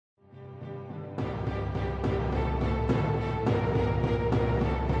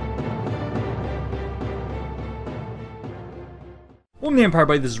Welcome to the Empire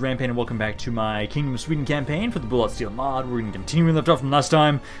Bite, this is Rampaned, and welcome back to my Kingdom of Sweden campaign for the Bulat Steel mod. We're going to continue where we left off from last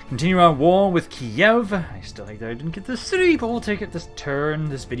time, continue our war with Kiev. I still think that I didn't get this city, but we'll take it this turn,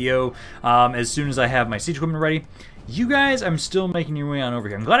 this video, as soon as I have my siege equipment ready. You guys, I'm still making your way on over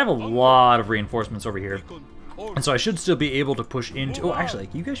here. I'm glad I have a lot of reinforcements over here, and so I should still be able to push into... Oh, actually,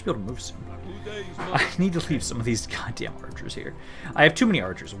 you guys should be able to move soon. I need to leave some of these goddamn archers here. I have too many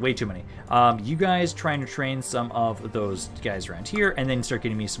archers, way too many. You guys trying to train some of those guys around here, and then start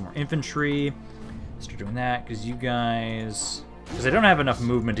getting me some more infantry. Start doing that, because you guys... Because I don't have enough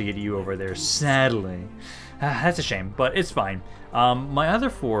movement to get you over there, sadly. That's a shame, but it's fine. My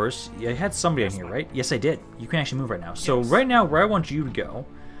other force, I had somebody in here, right? Yes, I did. You can actually move right now. So right now, where I want you to go...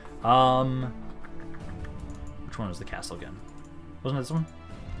 which one was the castle again? Wasn't it this one?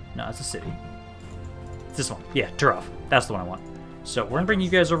 No, it's a city. It's this one. Yeah, Turov. That's the one I want. So we're gonna bring you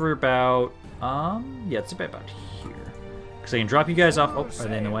guys over about yeah, it's about here. Because I can drop you guys off. Oh, are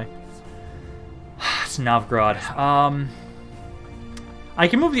they in the way? It's Novgorod. I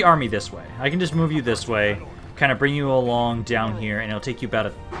can move the army this way. I can just move you this way, kind of bring you along down here, and it'll take you about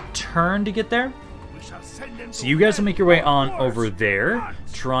a turn to get there. So you guys will make your way on over there,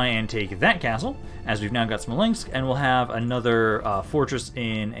 try and take that castle, as we've now got some links, and we'll have another fortress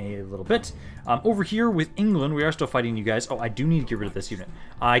in a little bit. Over here with England, we are still fighting you guys. Oh, I do need to get rid of this unit.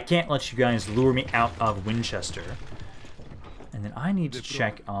 I can't let you guys lure me out of Winchester. And then I need to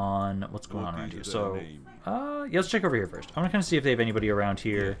check on what's going on around here. So, yeah, let's check over here first. I'm gonna kind of see if they have anybody around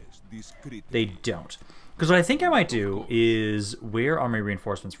here. They don't. Because what I think I might do is, where are my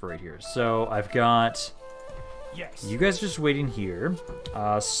reinforcements for right here? So I've got... You guys are just waiting here.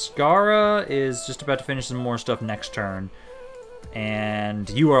 Skara is just about to finish some more stuff next turn. And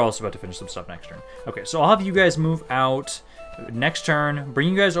you are also about to finish some stuff next turn. Okay, so I'll have you guys move out next turn, bring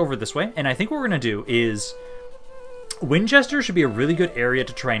you guys over this way. And I think what we're going to do is... Winchester should be a really good area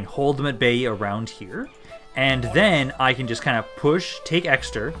to try and hold them at bay around here. And then I can just kind of push, take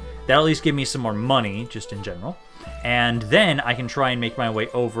Exeter. That'll at least give me some more money, just in general. And then I can try and make my way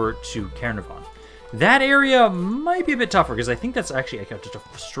over to Caernarvon. That area might be a bit tougher, because I think that's actually just a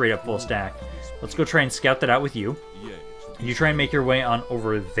straight-up full stack. Let's go try and scout that out with you. You try and make your way on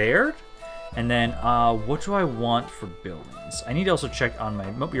over there. And then, what do I want for buildings? I need to also check on my...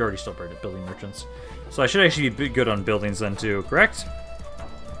 Oh, we already still building merchants. So I should actually be good on buildings then, too, correct?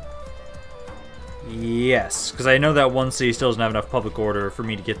 Yes, because I know that one city still doesn't have enough public order for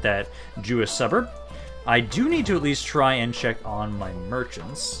me to get that Jewish suburb. I do need to at least try and check on my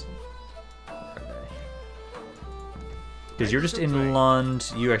merchants. Because you're just in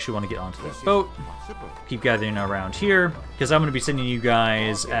Lund, you actually want to get onto that boat. Keep gathering around here, because I'm going to be sending you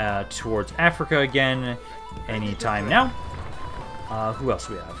guys towards Africa again anytime now. Who else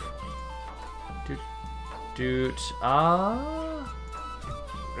we have? Because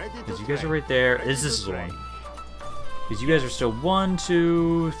you guys are right there. This is one. Because you guys are still 1,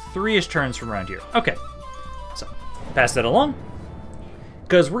 2, 3-ish turns from around here. Okay, so pass that along.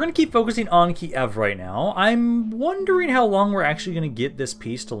 Because we're going to keep focusing on Kiev right now. I'm wondering how long we're actually going to get this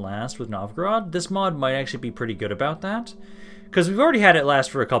peace to last with Novgorod. This mod might actually be pretty good about that. Because we've already had it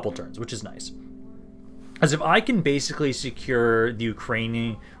last for a couple turns, which is nice. As if I can basically secure the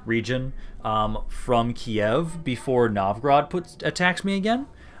Ukrainian region from Kiev before Novgorod attacks me again,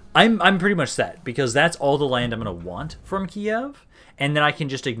 I'm pretty much set. Because that's all the land I'm going to want from Kiev. And then I can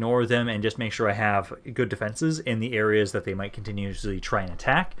just ignore them and just make sure I have good defenses in the areas that they might continuously try and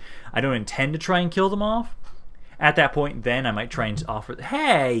attack. I don't intend to try and kill them off. At that point, then, I might try and offer...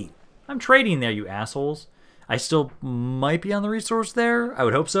 Hey! I'm trading there, you assholes. I still might be on the resource there. I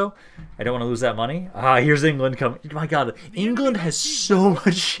would hope so. I don't want to lose that money. Here's England coming. My God, England has so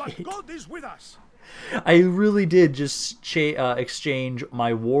much shit. I really did just exchange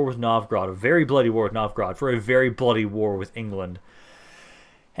my war with Novgorod, a very bloody war with Novgorod, for a very bloody war with England.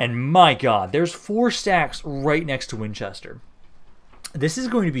 And my God, there's 4 stacks right next to Winchester. This is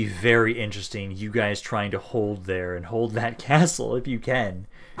going to be very interesting, you guys trying to hold there and hold that castle if you can.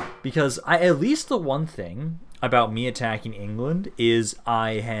 Because at least the one thing about me attacking England is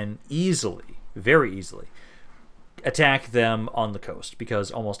I can easily, very easily, attack them on the coast.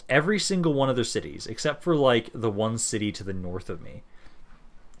 Because almost every single one of their cities, except for like the one city to the north of me,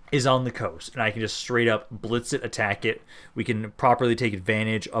 is on the coast, and I can just straight up blitz it, attack it. We can properly take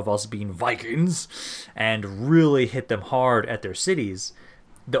advantage of us being Vikings and really hit them hard at their cities.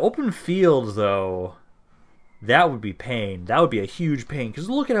 The open field, though, that would be pain. That would be a huge pain, because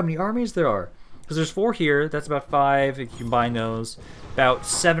look at how many armies there are. Because there's 4 here, that's about 5 if you combine those. About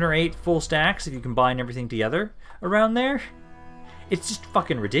 7 or 8 full stacks if you combine everything together around there. It's just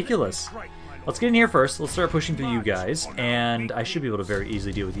fucking ridiculous. let's get in here first. Let's start pushing through you guys, and I should be able to very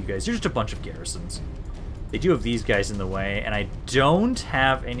easily deal with you guys. There's just a bunch of garrisons. They do have these guys in the way, and I don't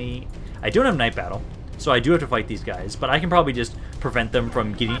have night battle, so I do have to fight these guys, but I can probably just prevent them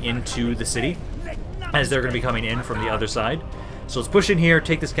from getting into the city, as they're going to be coming in from the other side. So let's push in here,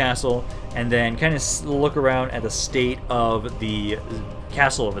 take this castle, and then kind of look around at the state of the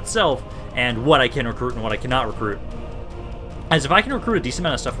castle of itself, and what I can recruit and what I cannot recruit. As if I can recruit a decent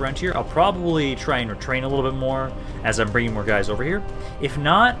amount of stuff around here, I'll probably try and retrain a little bit more as I'm bringing more guys over here. If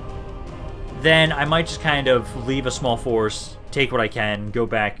not, then I might just kind of leave a small force, take what I can, go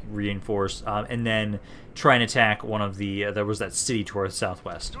back, reinforce, and then try and attack one of the, there was that city to our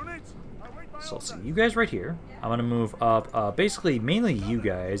southwest. So let's see, you guys right here. I'm going to move up, basically mainly you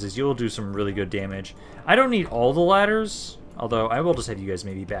guys, as you'll do some really good damage. I don't need all the ladders, although I will just have you guys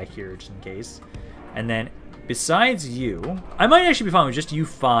maybe back here just in case. And then, besides you, I might actually be fine with just you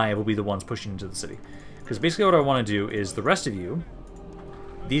 5 will be the ones pushing into the city. Because basically what I want to do is the rest of you,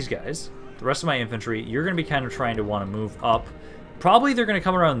 these guys, the rest of my infantry, you're going to be kind of trying to want to move up. Probably they're going to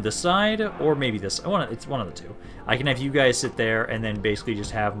come around this side, or maybe this. It's one of the two. I can have you guys sit there, and then basically just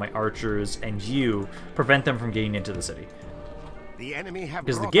have my archers and you prevent them from getting into the city.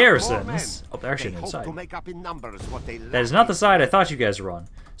 Because the garrisons... Oh, they're actually inside. That is not the side I thought you guys were on.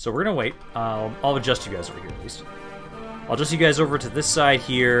 So we're going to wait. I'll adjust you guys over here, at least. I'll adjust you guys over to this side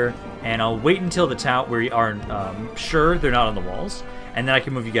here, and I'll wait until the tower where you are sure they're not on the walls. And then I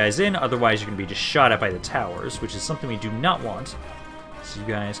can move you guys in, otherwise you're going to be just shot at by the towers, which is something we do not want. So you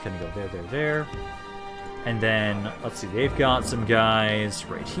guys kind of go there. And then, let's see, they've got some guys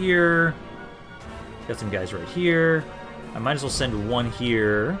right here. Got some guys right here. I might as well send one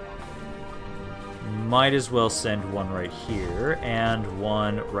here. Might as well send one right here, and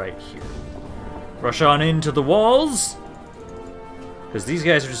one right here. Rush on into the walls! Because these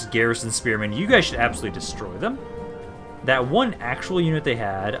guys are just garrison spearmen. You guys should absolutely destroy them. That one actual unit they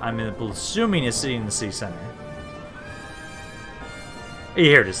had, I'm assuming is sitting in the city center.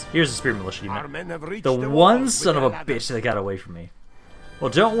 Here it is. Here's the spear militia unit. The one son of a bitch that got away from me.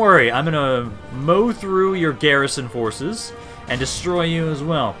 Well, don't worry. I'm going to mow through your garrison forces and destroy you as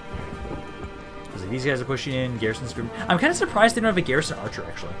well. These guys are pushing in, garrison spearmen. I'm kind of surprised they don't have a garrison archer,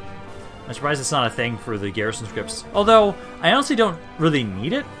 actually. I'm surprised it's not a thing for the garrison scripts. Although, I honestly don't really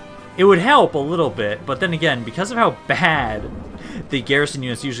need it. It would help a little bit, but then again, because of how bad the garrison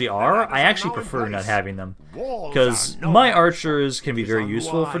units usually are, I actually prefer not having them. Because my archers can be very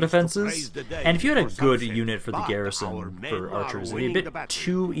useful for defenses, and if you had a good unit for the garrison for archers, it'd be a bit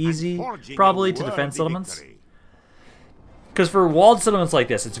too easy, probably, to defend settlements. Because for walled settlements like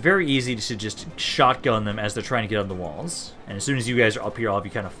this, it's very easy to just shotgun them as they're trying to get on the walls. And as soon as you guys are up here, I'll have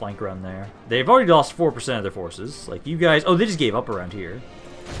you kind of flank around there. They've already lost 4% of their forces. Like, you guys... Oh, they just gave up around here.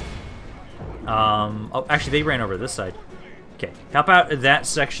 Oh, actually, they ran over this side. Okay, help out that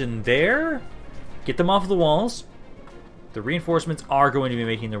section there. Get them off of the walls. The reinforcements are going to be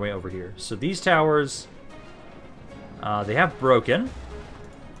making their way over here. So these towers, they have broken.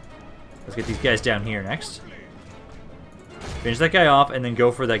 Let's get these guys down here next. Finish that guy off, and then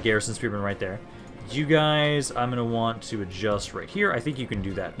go for that garrison spearman right there. You guys, I'm going to want to adjust right here. I think you can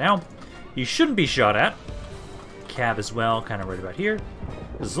do that now. You shouldn't be shot at. Cab as well, kind of right about here.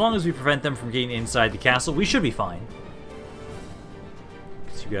 As long as we prevent them from getting inside the castle, we should be fine.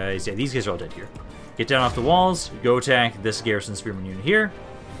 So you guys, yeah, these guys are all dead here. Get down off the walls, go attack this garrison spearman unit here.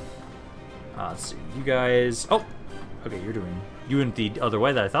 Let's see, you guys... Oh, okay, you went the other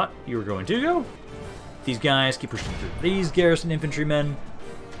way that I thought you were going to go. These guys keep pushing through these garrison infantrymen.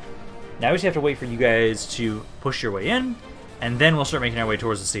 Now we just have to wait for you guys to push your way in, and then we'll start making our way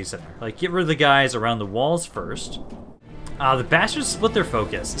towards the city center. Like, get rid of the guys around the walls first. The bastards split their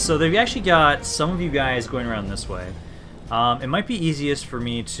focus, so they've actually got some of you guys going around this way. It might be easiest for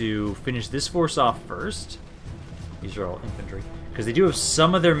me to finish this force off first. These are all infantry. Because they do have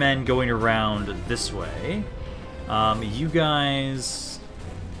some of their men going around this way. You guys...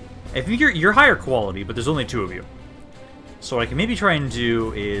 I think you're higher quality, but there's only 2 of you. So what I can maybe try and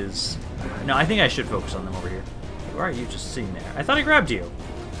do is... No, I think I should focus on them over here. Why are you just sitting there? I thought I grabbed you.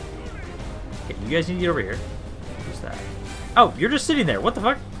 Okay, you guys need to get over here. Who's that? Oh, you're just sitting there. What the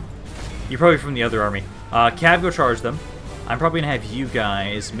fuck? You're probably from the other army. Cab, go charge them. I'm probably going to have you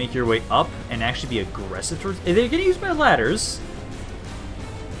guys make your way up and actually be aggressive towards... Are they going to use my ladders?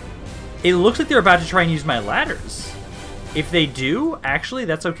 It looks like they're about to try and use my ladders. If they do, actually,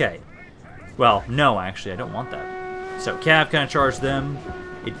 that's okay. Well, no, actually, I don't want that. So, Cav kind of charge them.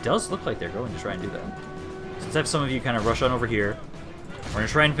 It does look like they're going to try and do that. So let's have some of you kind of rush on over here. We're going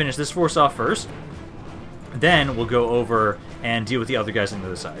to try and finish this force off first. Then we'll go over and deal with the other guys on the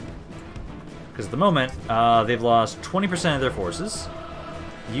other side. Because at the moment, they've lost 20% of their forces.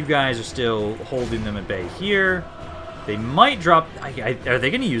 You guys are still holding them at bay here. They might drop... are they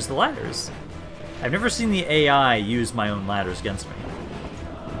going to use the ladders? I've never seen the AI use my own ladders against me.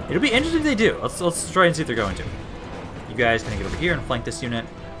 It'll be interesting if they do. Let's try and see if they're going to. You guys kind of get over here and flank this unit.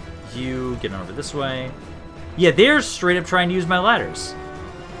 You get on over this way. Yeah, they're straight up trying to use my ladders.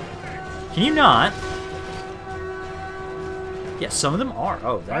 Can you not? Yeah, some of them are.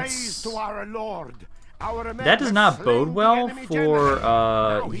 Oh, that's... That does not bode well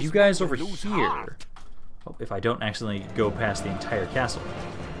for you guys over here. Oh, if I don't accidentally go past the entire castle.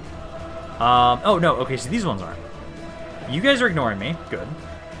 Oh, no. Okay, so these ones aren't. You guys are ignoring me. Good.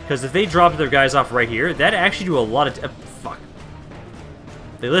 Because if they drop their guys off right here, that'd actually do a lot of... fuck.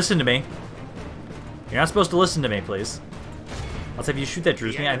 They listen to me. You're not supposed to listen to me, please. Let's have you shoot that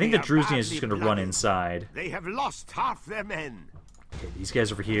Druzhny. I think the Druzhny is just going to run inside. They have lost half their men. Okay, these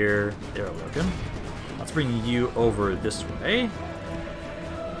guys over here, they're looking. Let's bring you over this way.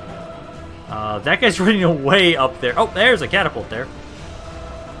 That guy's running away up there. Oh, there's a catapult there.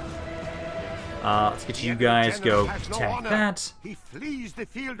 Let's get you guys go attack that.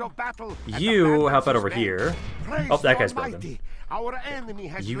 You help out over here. Oh, that guy's broken.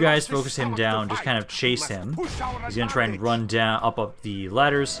 You guys focus him down, just kind of chase him. He's gonna try and run down up the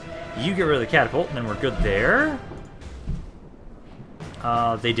ladders. You get rid of the catapult, and then we're good there.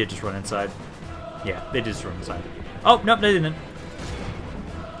 They did just run inside. Yeah, they did just run inside. Oh, nope, they didn't.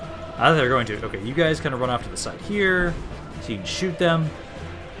 I thought they were going to. Okay, you guys kind of run off to the side here, so you can shoot them.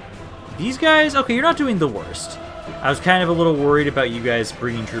 These guys, okay, you're not doing the worst. I was kind of a little worried about you guys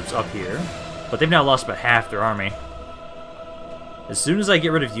bringing troops up here, but they've now lost about half their army. As soon as I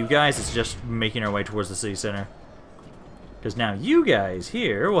get rid of you guys, it's just making our way towards the city center. Because now you guys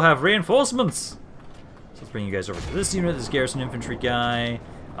here will have reinforcements. So let's bring you guys over to this unit, this garrison infantry guy.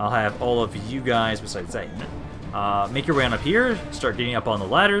 I'll have all of you guys besides that unit. Make your way on up here, start getting up on the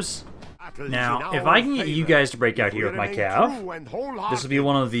ladders. Now, if I can get you guys to break out here with my cav, this will be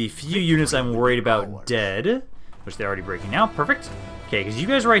one of the few units I'm worried about dead, which they're already breaking now. Perfect. Okay, because you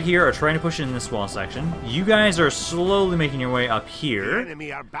guys right here are trying to push in this wall section. You guys are slowly making your way up here.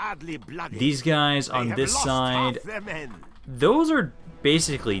 These guys on this side, those are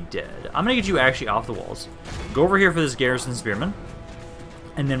basically dead. I'm going to get you actually off the walls. Go over here for this garrison spearman.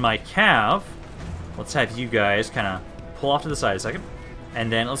 And then my cav, let's have you guys kind of pull off to the side a second. And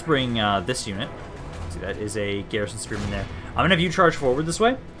then let's bring this unit. See, that is a garrison spearman there. I'm going to have you charge forward this way.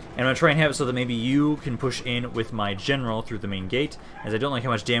 And I'm going to try and have it so that maybe you can push in with my general through the main gate, as I don't like how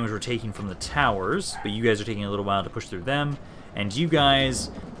much damage we're taking from the towers, but you guys are taking a little while to push through them. And you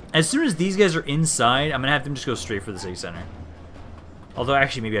guys, as soon as these guys are inside, I'm going to have them just go straight for the city center. Although,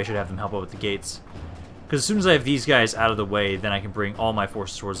 actually, maybe I should have them help out with the gates. Because as soon as I have these guys out of the way, then I can bring all my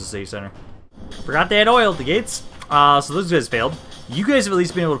forces towards the city center. Forgot they had oil at the gates. So those guys failed. You guys have at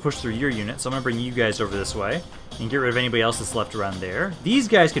least been able to push through your unit, so I'm going to bring you guys over this way and get rid of anybody else that's left around there. These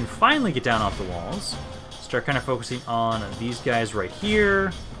guys can finally get down off the walls. Start kind of focusing on these guys right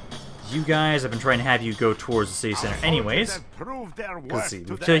here. You guys, I've been trying to have you go towards the city center anyways. Let's see,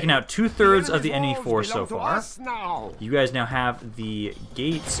 we've taken out 2/3 of the enemy force so far. You guys now have the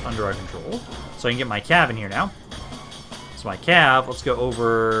gates under our control, so I can get my cav in here now. So my cav, let's go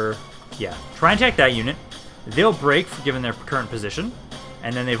over, yeah, try and attack that unit. They'll break given their current position,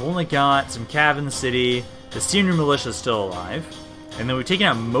 and then they've only got some cav in the city. The senior militia is still alive, and then we've taken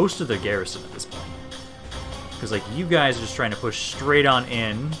out most of their garrison at this point. Because like you guys are just trying to push straight on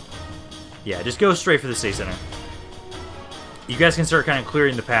in. Yeah, just go straight for the city center. You guys can start kind of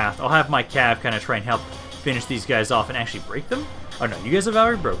clearing the path. I'll have my cav kind of try and help finish these guys off and actually break them. Oh no, you guys have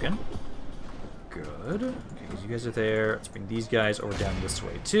already broken. Good. Okay, you guys are there. Let's bring these guys over down this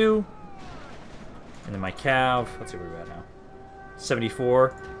way too. And then my cav, let's see where we're at now.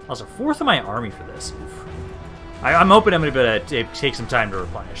 74. Also, 1/4 of my army for this. Oof. I'm hoping I'm going to be able to take some time to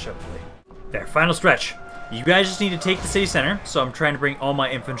replenish, hopefully. There, final stretch. You guys just need to take the city center, so I'm trying to bring all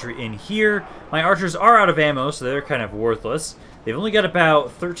my infantry in here. My archers are out of ammo, so they're kind of worthless. They've only got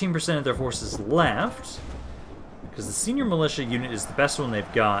about 13% of their forces left, because the senior militia unit is the best one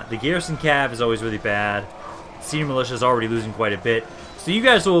they've got. The garrison cav is always really bad. Senior militia is already losing quite a bit. So you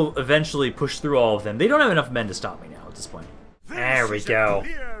guys will eventually push through all of them. They don't have enough men to stop me now at this point. There we go.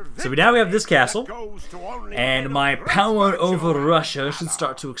 So now we have this castle, and my power over Russia should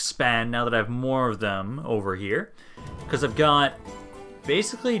start to expand now that I have more of them over here. Because I've got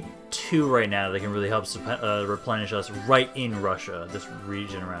basically 2 right now that can really help replenish us right in Russia, this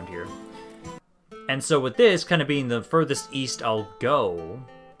region around here. And so with this kind of being the furthest east I'll go,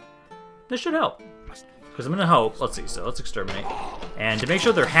 this should help. Because Because I'm going to hope... Let's see. So let's exterminate. And to make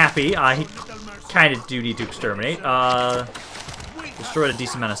sure they're happy, I kind of do need to exterminate. Destroyed a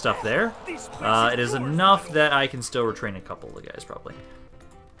decent amount of stuff there. It is enough that I can still retrain a couple of the guys, probably.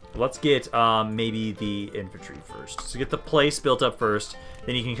 Let's get maybe the infantry first. So get the place built up first.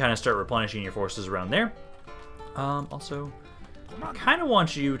 Then you can kind of start replenishing your forces around there. Also, I kind of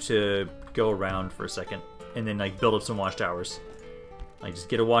want you to go around for a second. And then like build up some watchtowers. Like just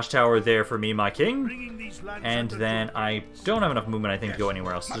get a watchtower there for me, my king. And then I don't have enough movement, I think, to go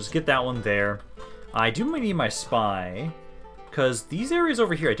anywhere else. So just get that one there. I do need my spy. Because these areas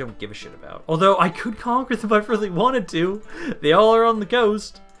over here I don't give a shit about. Although I could conquer them if I really wanted to. They all are on the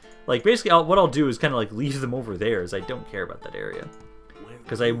coast. Like basically what I'll do is kind of like leave them over there as I don't care about that area.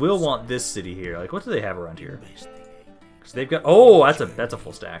 Because I will want this city here. Like what do they have around here? Because they've got... Oh, that's a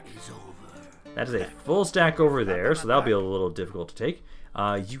full stack. That is a full stack over there. So that'll be a little difficult to take.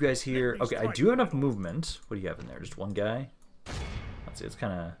 You guys here... Okay, I do have enough movement. What do you have in there? Just one guy? Let's see, let's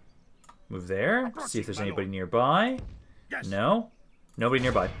kind of move there. See if there's anybody nearby. No? Nobody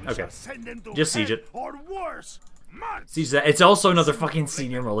nearby. Okay. Just siege it. Siege that. It's also another fucking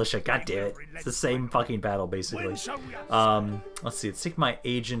senior militia. God damn it. It's the same fucking battle, basically. Let's see. Let's take my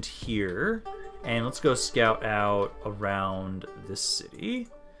agent here. And let's go scout out around this city.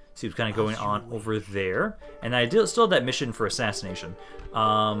 See what's kind of going on over there. And I still have that mission for assassination.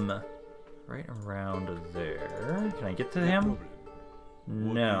 Right around there. Can I get to him?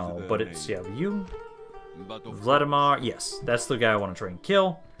 No. But it's, yeah, you... Vladimir, yes, that's the guy I want to try and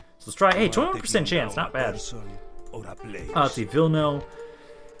kill. So let's try. Hey, 21% chance, not bad. Let's see, Vilno.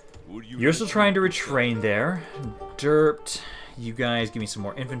 You're still trying to retrain there. Derpt, you guys give me some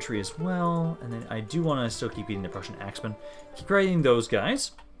more infantry as well. And then I do want to still keep eating the Prussian axemen. Keep writing those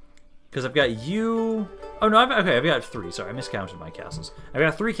guys. Because I've got you... Oh, no, I've got 3. Sorry, I miscounted my castles. I've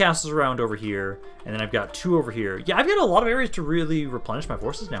got 3 castles around over here. And then I've got 2 over here. Yeah, I've got a lot of areas to really replenish my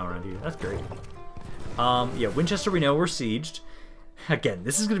forces now around here. That's great. Yeah, Winchester, we know we're sieged. Again,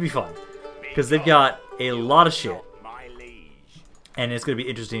 this is going to be fun. Because they've got a lot of shit. And it's going to be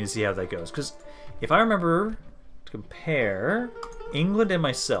interesting to see how that goes. Because if I remember to compare England and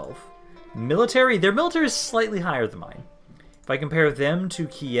myself, their military is slightly higher than mine. If I compare them to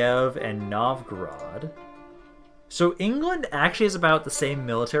Kiev and Novgorod... So England actually has about the same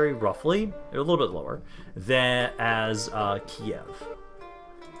military, roughly. They're a little bit lower. As Kiev.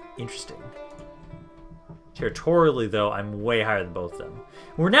 Interesting. Territorially, though, I'm way higher than both of them.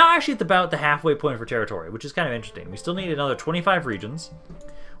 We're now actually at about the halfway point for territory, which is kind of interesting. We still need another 25 regions,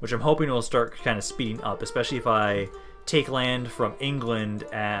 which I'm hoping will start kind of speeding up, especially if I take land from England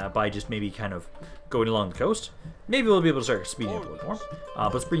by just maybe kind of going along the coast. Maybe we'll be able to start speeding up a little more.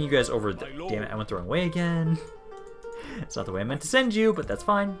 But let's bring you guys over there. Damn it, I went the wrong way again. It's not the way I meant to send you, but that's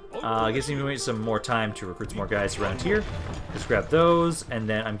fine. Gives me some more time to recruit some more guys around here. Just grab those, and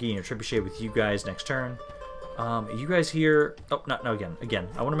then I'm getting a trebuchet with you guys next turn. You guys here... Oh, no, again.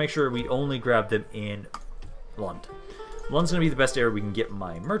 I want to make sure we only grab them in Lund. Lund's going to be the best area we can get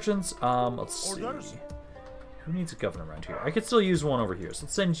my merchants. Let's see. Who needs a governor around here? I could still use one over here, so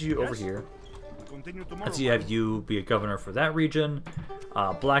let's send you over here. Let's see, have you be a governor for that region.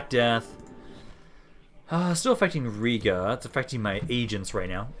 Black Death. Still affecting Riga. It's affecting my agents right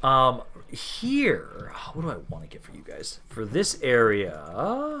now. Here... What do I want to get for you guys? For this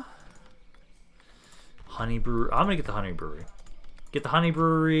area... Honey brewery. I'm gonna get the honey brewery. Get the honey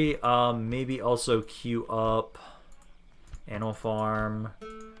brewery. Maybe also queue up Animal Farm.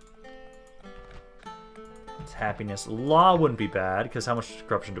 It's happiness. Law wouldn't be bad because how much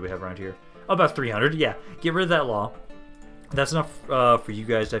corruption do we have around here? Oh, about 300. Yeah, get rid of that law. That's enough for you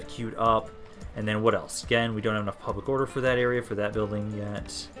guys to have queued up. And then what else? Again, we don't have enough public order for that area, for that building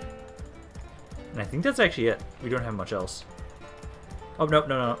yet. And I think that's actually it. We don't have much else. Oh,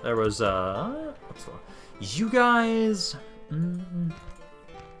 no. There was, what's the... You guys...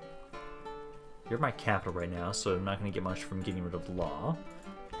 You're my capital right now, so I'm not going to get much from getting rid of law.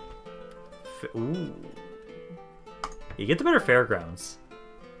 Ooh. You get the better fairgrounds.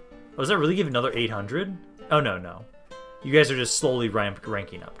 Oh, does that really give another 800? Oh, no. You guys are just slowly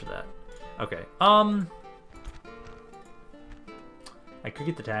ranking up to that. Okay. I could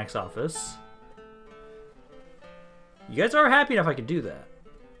get the tax office. You guys are happy enough I could do that.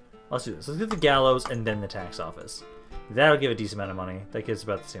 Let's do this. Let's get the gallows and then the tax office. That'll give a decent amount of money. That gives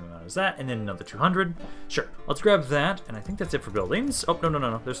about the same amount as that. And then another 200. Sure. Let's grab that. And I think that's it for buildings. Oh,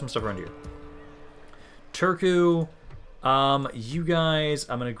 no. There's some stuff around here. Turku. You guys,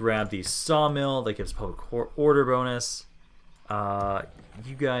 I'm going to grab the sawmill. That gives public order bonus.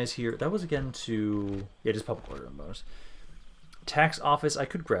 You guys here. That was again to... Yeah, just public order bonus. Tax office, I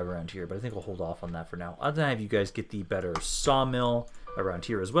could grab around here, but I think I'll hold off on that for now. Other than have you guys get the better sawmill around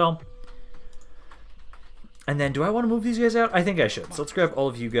here as well. And then, do I want to move these guys out? I think I should. So let's grab all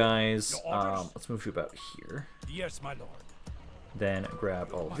of you guys. Let's move you about here. Yes, my lord. Then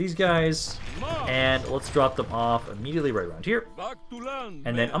grab all of these guys. And let's drop them off immediately right around here.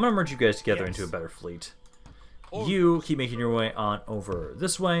 And then I'm going to merge you guys together into a better fleet. You keep making your way on over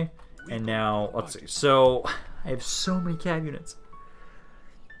this way. And now, let's see. So, I have so many cav units.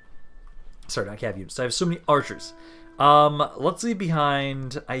 Sorry, not cav units. I have so many archers. Let's leave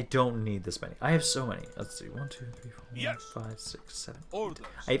behind. I don't need this many. I have so many. Let's see. 1, 2, 3, 4, 5, 6, 7. 8.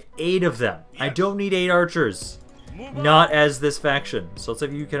 I have 8 of them. I don't need 8 archers. Not as this faction. So let's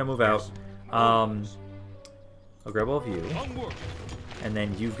have you kind of move out. I'll grab all of you. And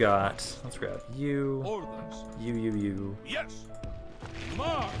then you've got. Let's grab you. You. Yes.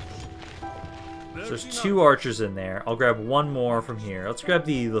 So there's 2 archers in there. I'll grab 1 more from here. Let's grab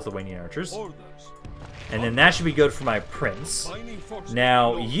the Lithuanian archers. And then that should be good for my prince.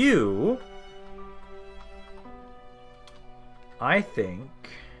 Now, you... I think...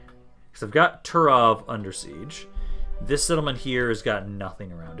 Because I've got Turov under siege. This settlement here has got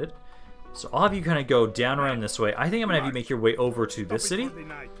nothing around it. So I'll have you kind of go down around this way. I think I'm going to have you make your way over to this city.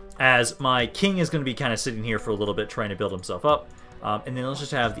 As my king is going to be kind of sitting here for a little bit trying to build himself up. And then let's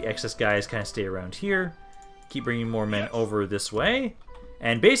just have the excess guys kind of stay around here. Keep bringing more men over this way.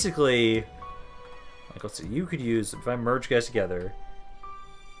 And basically... Like, let's see, you could use, if I merge guys together,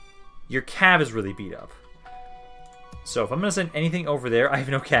 your cav is really beat up. So if I'm going to send anything over there, I have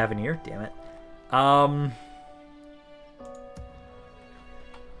no cav in here, damn it.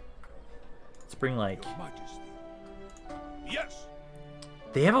 Let's bring, like... Yes.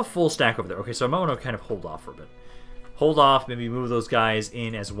 They have a full stack over there. Okay, so I might want to kind of hold off for a bit. Hold off, maybe move those guys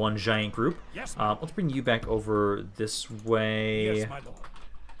in as one giant group. Yes, let's bring you back over this way. Yes, my lord.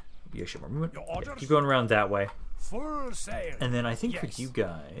 Yeah, more movement. Yeah, keep going around that way. Full sail. And then I think for you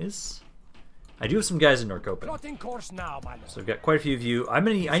guys, I do have some guys in Norrköping. Plotting course now, my lord. So I've got quite a few of you. I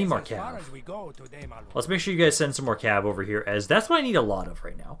need more cav. Let's make sure you guys send some more cav over here, as that's what I need a lot of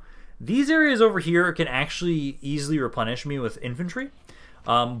right now. These areas over here can actually easily replenish me with infantry,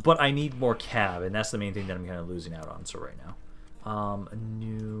 but I need more cav, and that's the main thing that I'm kind of losing out on. So right now, a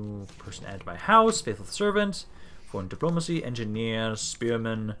new person added to my house, faithful servant. Foreign diplomacy, engineer,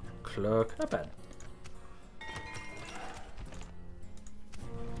 spearman, clerk. Not bad.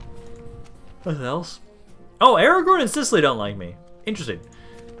 What else? Oh, Aragorn and Sicily don't like me. Interesting.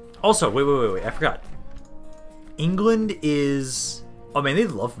 Also, wait. I forgot. England is... Oh, man, they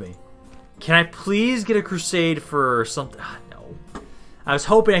love me. Can I please get a crusade for something? No. I was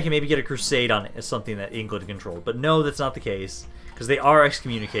hoping I could maybe get a crusade on something that England controlled. But no, that's not the case. Because they are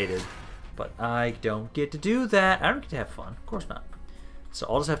excommunicated. But I don't get to do that. I don't get to have fun. Of course not. So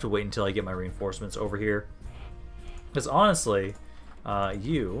I'll just have to wait until I get my reinforcements over here. Because honestly,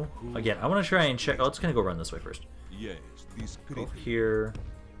 you... Again, I want to try and check... Oh, let's kind of go run this way first. Yes, this Go here.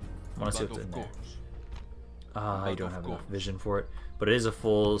 I want to see what's in there. I don't have enough vision for it. But it is a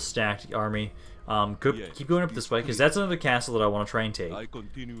full stacked army. Keep going up this way, because that's another castle that I want to try and take. I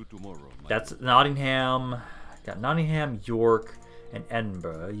continue tomorrow. That's Nottingham. Got Nottingham, York, and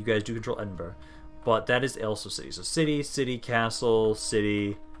Edinburgh. You guys do control Edinburgh. But that is also city. So city, city, castle,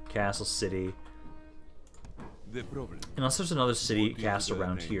 city, castle, city. Unless there's another city castle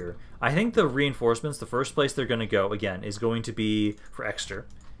around here. I think the reinforcements, the first place they're going to go, again, is going to be for Exeter.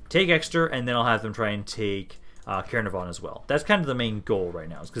 Take Exeter, and then I'll have them try and take Caernarvon as well. That's kind of the main goal right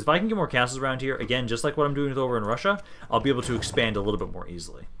now. Because if I can get more castles around here, again, just like what I'm doing over in Russia, I'll be able to expand a little bit more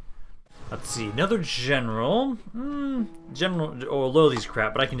easily. Let's see, another general. General, although these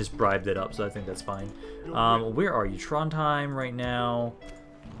crap, but I can just bribe that up, so I think that's fine. Where are you? Trondheim right now.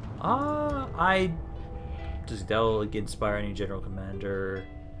 Does that will inspire any general commander?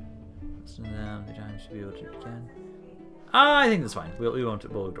 So now the time should be able to again. I think that's fine. We'll ignore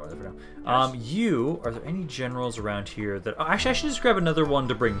that for now. Are there any generals around here that? Oh, actually, I should just grab another one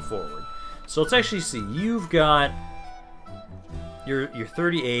to bring forward. So let's actually see. You've got you're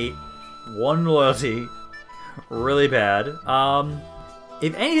 38. 1 loyalty, really bad.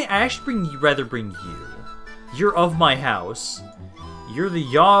 If anything, I actually rather bring you. You're of my house. You're the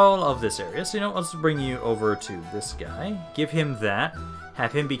Jarl of this area, so you know, let's bring you over to this guy. Give him that.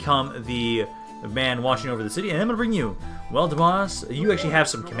 Have him become the man watching over the city, and then I'm gonna bring you. Well, Damas, you actually have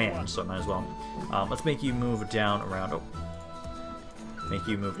some command, so I might as well. Let's make you move down around. Oh, make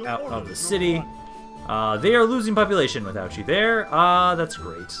you move out of the city. They are losing population without you there. That's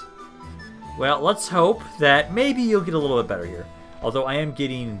great. Well, let's hope that maybe you'll get a little bit better here. Although I am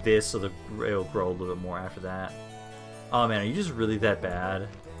getting this, so it'll grow a little bit more after that. Oh man, are you just really that bad?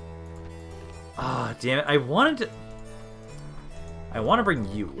 Ah, damn it. I want to bring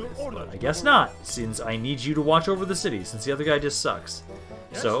you with, but I guess not, since I need you to watch over the city, since the other guy just sucks.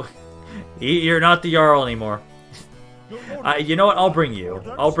 Yes? So, you're not the Jarl anymore. You know what? I'll bring you.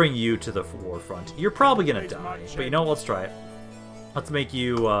 I'll bring you to the forefront. You're probably gonna die, but you know what? Let's try it. Let's make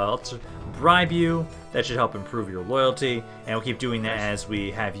you, let's bribe you. That should help improve your loyalty, and we'll keep doing that as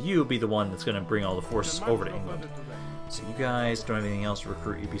we have you be the one that's gonna bring all the forces over to England. So you guys don't have anything else to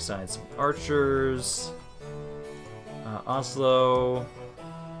recruit you besides some archers. Oslo.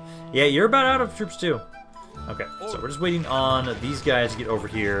 Yeah, you're about out of troops too. Okay, so we're just waiting on these guys to get over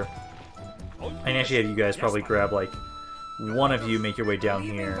here. I can actually have you guys probably grab like one of you, make your way down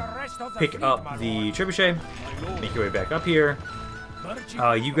here, pick up the trebuchet, make your way back up here.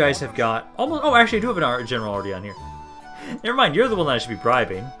 You guys have got almost. Oh, actually, I do have a general already on here. Never mind, you're the one that I should be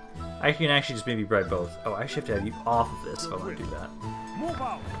bribing. I can actually just maybe bribe both. Oh, I actually have to have you off of this if I want to do that.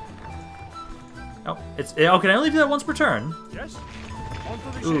 Oh, it's. Oh, can I only do that once per turn? Yes.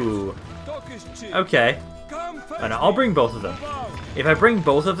 Ooh. Okay. Oh, no, I'll bring both of them. If I bring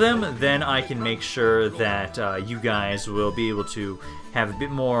both of them, then I can make sure that you guys will be able to have a bit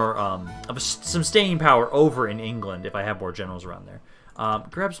more of some staying power over in England if I have more generals around there.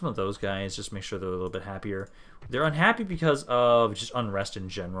 Grab some of those guys, just make sure they're a little bit happier. They're unhappy because of just unrest in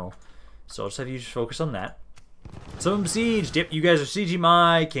general. So I'll just have you just focus on that. Some besieged. Yep, you guys are sieging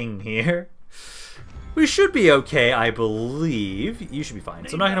my king here. We should be okay, I believe. You should be fine.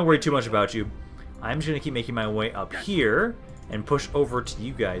 So I'm not going to worry too much about you. I'm just going to keep making my way up here and push over to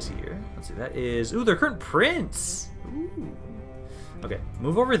you guys here. Let's see, that is... Ooh, their current prince! Ooh. Okay,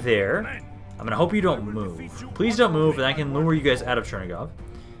 move over there. I'm going to hope you don't move. Please don't move, and I can lure you guys out of Chernigov.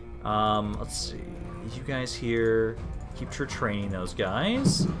 Let's see. You guys here. Keep training those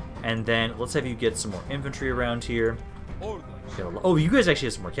guys. And then let's have you get some more infantry around here. Oh, you guys actually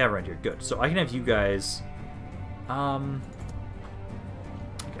have some more cav around here. Good. So I can have you guys... Okay,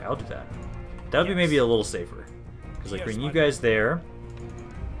 I'll do that. That would be maybe a little safer. Because like bring you guys there.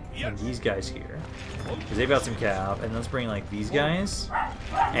 And these guys here. Because they've got some cav. And let's bring like these guys.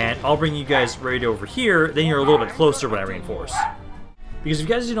 And I'll bring you guys right over here. Then you're a little bit closer when I reinforce. Because if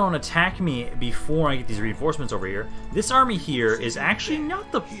you guys don't attack me before I get these reinforcements over here, this army here is actually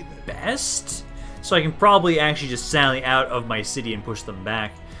not the best. So I can probably actually just sally out of my city and push them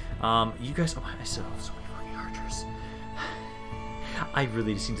back. You guys... Oh, I still have so many fucking archers. I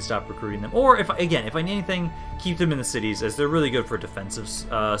really just need to stop recruiting them. Or, if I need anything, keep them in the cities, as they're really good for defensive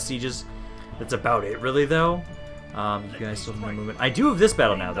sieges. That's about it, really, though. You guys still have no movement. I do have this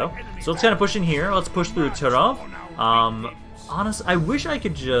battle now, though. So let's kind of push in here. Let's push through Turov. Honestly, I wish I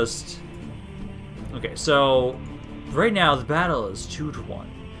could just... Okay, so... Right now, the battle is 2-1.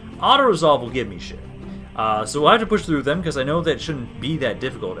 Auto-resolve will give me shit. So we'll have to push through them, because I know that shouldn't be that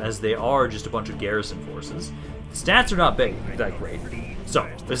difficult, as they are just a bunch of garrison forces. Stats are not that great. So,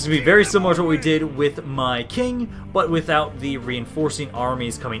 this is going to be very similar to what we did with my king, but without the reinforcing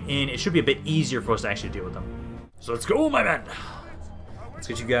armies coming in. It should be a bit easier for us to actually deal with them. So let's go, my men! Let's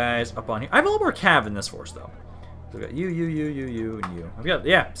get you guys up on here. I have a little more cav in this force, though. So we've got you, and you. I've got,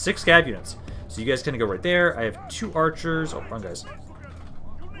 yeah, 6 cav units. So you guys can go right there. I have 2 archers. Oh, wrong guys.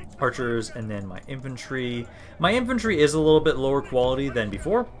 Archers, and then my infantry. My infantry is a little bit lower quality than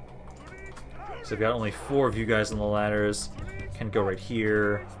before. So I've got only 4 of you guys on the ladders. Can go right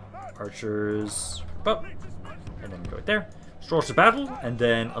here. Archers. Up. And then go right there. Start the battle, and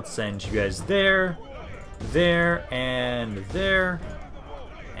then let's send you guys there. There, and there.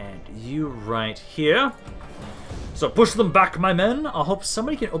 And you right here. So push them back, my men. I hope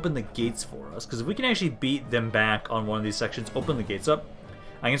somebody can open the gates for us, because if we can actually beat them back on one of these sections, open the gates up,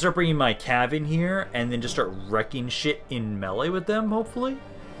 I can start bringing my cav in here and then just start wrecking shit in melee with them, hopefully.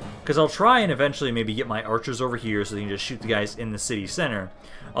 Because I'll try and eventually maybe get my archers over here so they can just shoot the guys in the city center.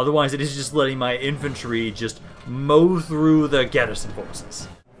 Otherwise, it is just letting my infantry just mow through the garrison forces.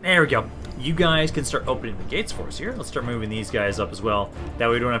 There we go. You guys can start opening the gates for us here. Let's start moving these guys up as well. That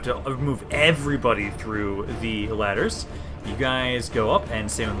way we don't have to move everybody through the ladders. You guys go up, and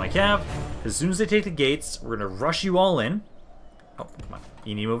same with my cav. As soon as they take the gates, we're going to rush you all in. Oh, come on.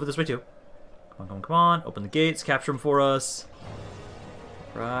 You need to move it this way too. Come on. Open the gates. Capture them for us.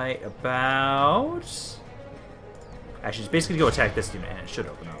 Right about... Actually, just basically go attack this unit, and it should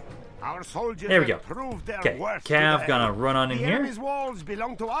open up. Our soldiers there we go. Okay, Cav gonna run on in here. Walls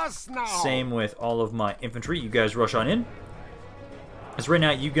belong to us now. Same with all of my infantry. You guys rush on in. Because right now,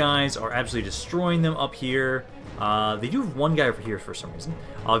 you guys are absolutely destroying them up here. They do have one guy over here for some reason.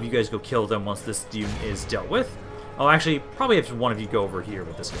 All of you guys go kill them once this unit is dealt with. Oh, actually, probably have one of you go over here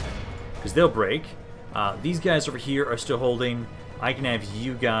with this guy. Because they'll break. These guys over here are still holding. I can have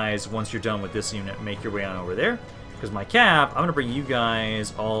you guys, once you're done with this unit, make your way on over there. Because my cap, I'm going to bring you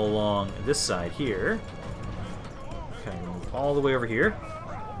guys all along this side here. Okay, move all the way over here.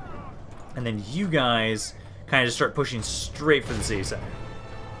 And then you guys kind of just start pushing straight for the city center.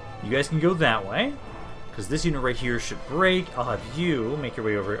 You guys can go that way. Because this unit right here should break. I'll have you make your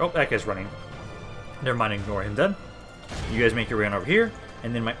way over here. Oh, that guy's running. Never mind, ignore him then. You guys make your way on over here.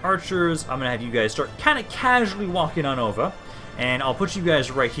 And then my archers, I'm going to have you guys start kind of casually walking on over. And I'll put you guys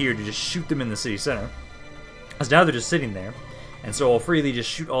right here to just shoot them in the city center. Because now they're just sitting there. And so I'll freely just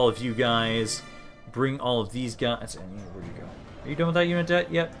shoot all of you guys. Bring all of these guys. And where'd you go? Are you done with that unit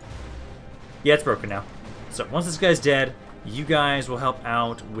yet? Yeah, it's broken now. So once this guy's dead, you guys will help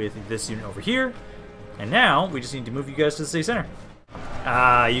out with this unit over here. And now we just need to move you guys to the city center.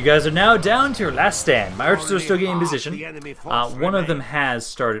 You guys are now down to your last stand. My archers are still getting in position. One of them has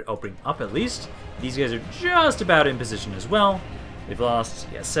started opening up at least. These guys are just about in position as well. They've lost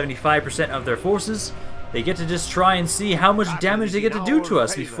 75% of their forces. They get to just try and see how much damage they get to do to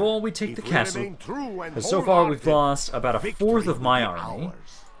us before we take the castle. Because so far we've lost about 1/4 of my army.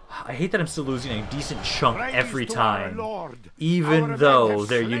 I hate that I'm still losing a decent chunk every time, even though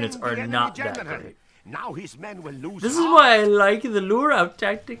their units are not that great. Now his men will lose. This is why I like the lure out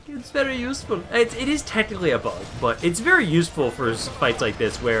tactic. It's very useful. It is technically a bug, but it's very useful for fights like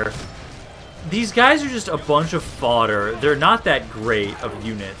this where these guys are just a bunch of fodder. They're not that great of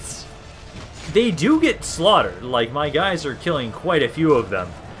units. They do get slaughtered. Like, my guys are killing quite a few of them.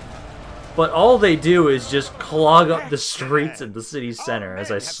 But all they do is just clog up the streets in the city center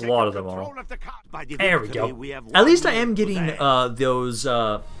as I slaughter them all. There we go. At least I am getting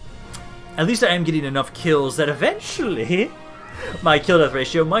at least I am getting enough kills that eventually my kill death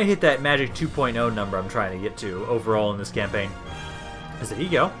ratio might hit that magic 2.0 number I'm trying to get to overall in this campaign. So there you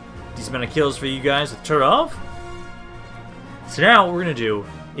go. Decent amount of kills for you guys with Turov. So now what we're going to do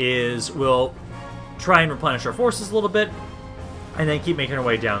is we'll try and replenish our forces a little bit and then keep making our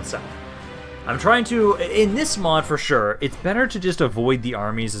way down south. I'm trying to, in this mod for sure, it's better to just avoid the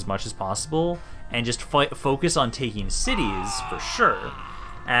armies as much as possible and just focus on taking cities for sure,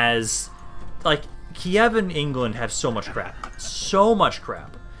 as like Kiev and England have so much crap. So much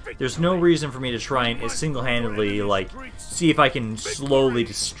crap. There's no reason for me to try and single-handedly, like, see if I can slowly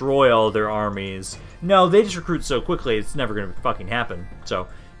destroy all their armies. No, they just recruit so quickly, it's never going to fucking happen. So,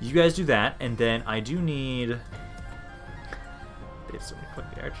 you guys do that, and then I do need... They have so many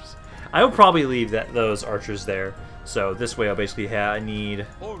fucking archers. I will probably leave those archers there. So, this way I'll basically need...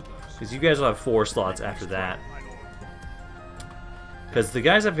 Because you guys will have 4 slots after that. Because the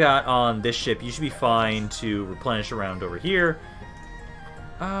guys I've got on this ship, you should be fine to replenish around over here.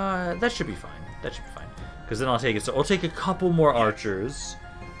 That should be fine. That should be fine. Because then I'll take it. So I'll take a couple more archers.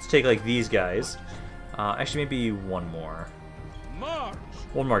 Let's take like these guys. Actually, maybe one more.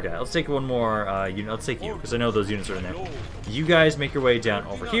 One more guy. Let's take one more unit. Let's take you, because I know those units are in there. You guys make your way down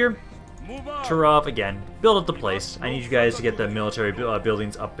over here. Turov, again, build up the place. I need you guys to get the military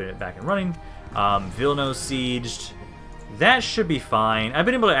buildings up and back and running. Vilno sieged. That should be fine. I've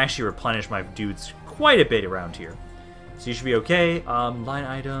been able to actually replenish my dudes quite a bit around here. So you should be okay. Line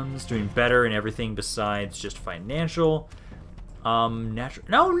items, doing better in everything besides just financial. Natural.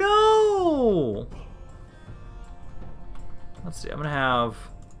 No! Let's see. I'm gonna have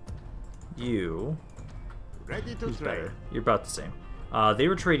you. Ready to Who's trade. better? You're about the same. They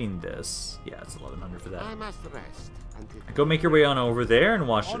were trading this. Yeah, it's 1100 for that. I must rest until Go make your way on over there and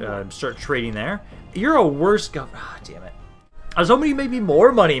watch. Start trading there. You're a worse governor. Ah, damn it. I was hoping you made me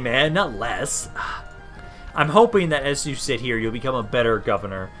more money, man, not less. I'm hoping that as you sit here, you'll become a better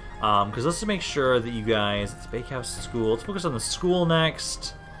governor. Because let's make sure that you guys... It's bakehouse, school. Let's focus on the school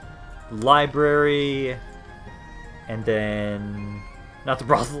next. Library. And then... Not the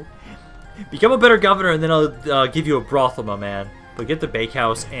brothel. Become a better governor, and then I'll give you a brothel, my man. But get the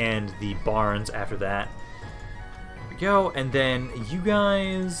bakehouse and the barns after that. There we go. And then you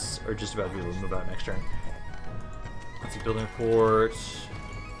guys are just about to be able to move out next turn. Let's see, building report.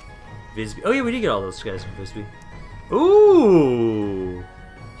 Visby. Oh yeah, we did get all those guys from Visby. Ooh!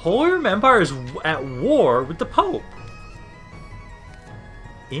 Holy Roman Empire is at war with the Pope.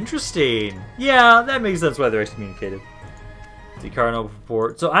 Interesting. Yeah, that makes sense why they're excommunicated. The Cardinal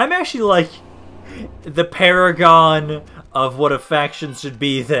report. So I'm actually like the paragon of what a faction should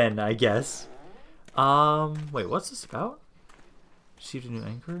be then, I guess. Wait, what's this about? Received a new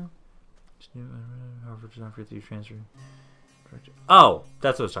anchor? Oh,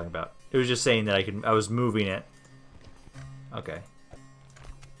 that's what I was talking about. It was just saying that I was moving it. Okay.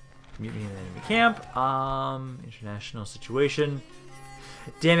 Mutiny in the enemy camp. International situation.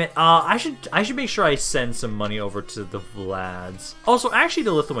 Damn it. I should make sure I send some money over to the Vlads. Also, actually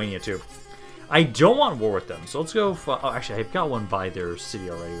to Lithuania too. I don't want war with them, so let's go. Oh, actually, I've got one by their city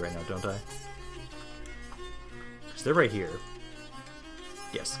already right now, don't I? Because they're right here.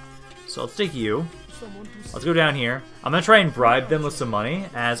 Yes. So let's take you. Let's go down here. I'm gonna try and bribe them with some money,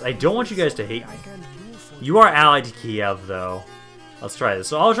 as I don't want you guys to hate me. You are allied to Kiev, though. Let's try this.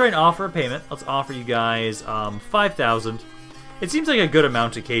 So I'll try and offer a payment. Let's offer you guys 5,000. It seems like a good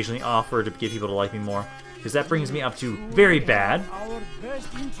amount to occasionally offer to get people to like me more, because that brings me up to very bad.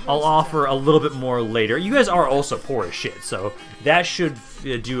 I'll offer a little bit more later. You guys are also poor as shit, so that should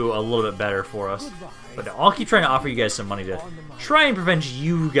do a little bit better for us. But no, I'll keep trying to offer you guys some money to try and prevent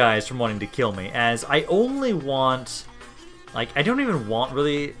you guys from wanting to kill me, as I only want... Like, I don't even want,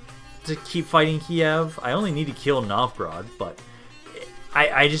 really, to keep fighting Kiev. I only need to kill Novgorod, but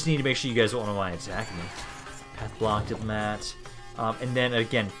I just need to make sure you guys don't want to mind attacking me. Path block, diplomat. And then,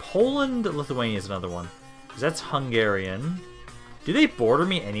 again, Poland, Lithuania is another one. Because that's Hungarian. Do they border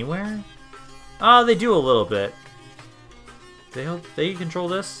me anywhere? They do a little bit. They control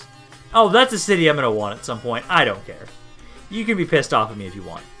this? Oh, that's a city I'm going to want at some point. I don't care. You can be pissed off at me if you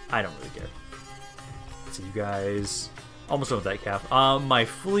want. I don't really care. So you guys... Almost done with that cap. My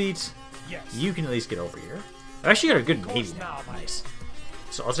fleet... Yes. You can at least get over here. I've actually got a good navy now. Nice.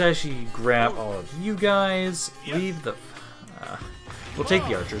 So let's actually grab all of you guys. Yep. Leave the... we'll take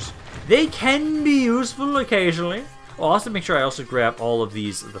the archers. They can be useful occasionally. Well, I'll have to make sure I also grab all of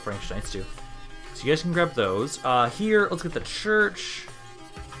these, the Frankish Knights too. So you guys can grab those. Here, let's get the church.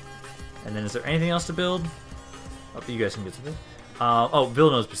 And then is there anything else to build? Oh, you guys can get something. Oh,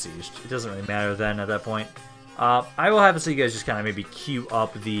 Vilnius besieged. It doesn't really matter then at that point. I will have it so you guys just kind of maybe queue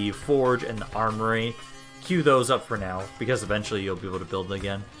up the forge and the armory. Queue those up for now, because eventually you'll be able to build them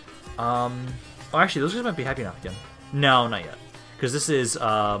again. Oh, actually, those guys might be happy enough again. No, not yet. Because this is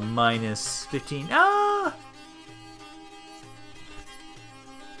minus 15.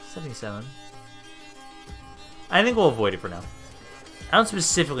 77. I think we'll avoid it for now. I don't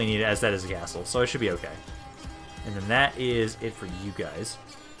specifically need it, as that is a castle, so it should be okay. And then that is it for you guys.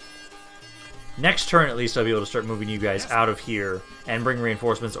 Next turn, at least, I'll be able to start moving you guys out of here and bring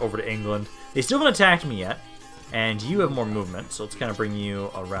reinforcements over to England. They still haven't attacked me yet, and you have more movement, so let's kind of bring you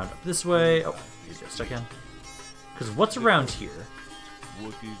around up this way. Oh, you get stuck in. Because what's around here?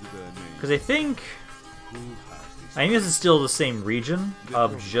 Because I think this is still the same region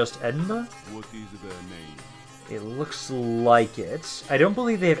of just Edinburgh. It looks like it. I don't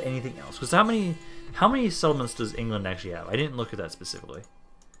believe they have anything else. Because how many settlements does England actually have? I didn't look at that specifically.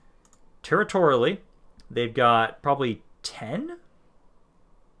 Territorially, they've got probably 10?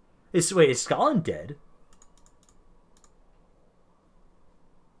 Wait, is Scotland dead?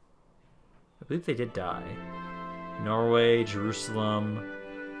 I believe they did die. Norway, Jerusalem...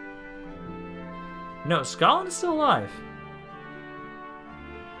 No, Scotland is still alive.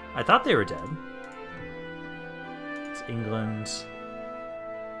 I thought they were dead. It's England.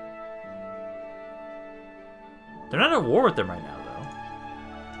 They're not at war with them right now, though.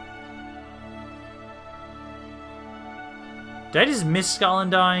 Did I just miss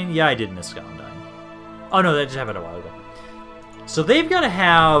Scotland dying? Yeah, I did miss Scotland dying. Oh no, that just happened a while ago. So they've got to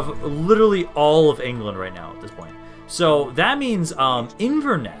have literally all of England right now at this point. So that means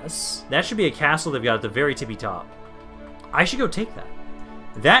Inverness, that should be a castle they've got at the very tippy top. I should go take that.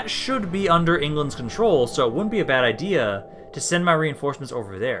 That should be under England's control, so it wouldn't be a bad idea to send my reinforcements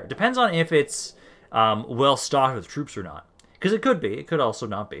over there. Depends on if it's well stocked with troops or not. Because it could be. It could also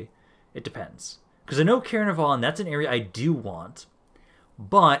not be. It depends. Because I know Caernarvon, that's an area I do want.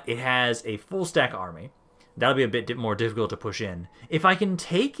 But it has a full stack army. That'll be a bit more difficult to push in. If I can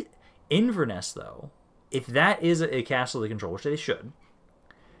take Inverness, though, if that is a castle they control, which they should,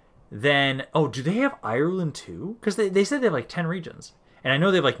 then... Oh, do they have Ireland too? Because they said they have like 10 regions. And I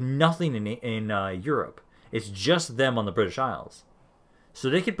know they have like nothing in Europe. It's just them on the British Isles. So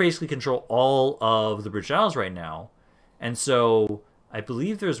they could basically control all of the British Isles right now. And so I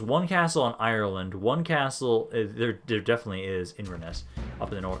believe there's one castle on Ireland, one castle... There definitely is Inverness up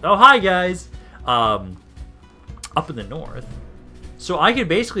in the north. Oh, hi guys! Up in the north. So I could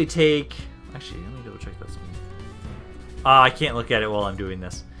basically take... Actually, let me double check that. I can't look at it while I'm doing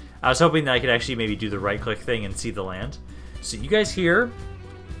this. I was hoping that I could actually maybe do the right-click thing and see the land. So you guys here,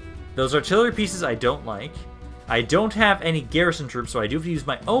 those artillery pieces I don't like. I don't have any garrison troops, so I do have to use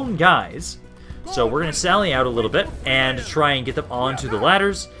my own guys. So we're going to sally out a little bit and try and get them onto the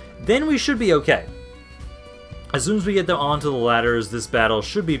ladders. Then we should be okay. As soon as we get them onto the ladders, this battle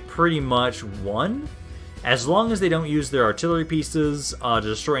should be pretty much won. As long as they don't use their artillery pieces to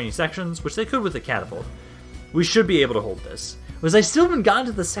destroy any sections, which they could with the catapult, we should be able to hold this. was I still haven't gotten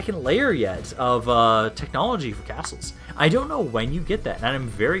to the second layer yet of technology for castles. I don't know when you get that, and I'm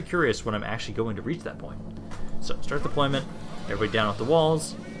very curious when I'm actually going to reach that point. So, start deployment. Everybody down off the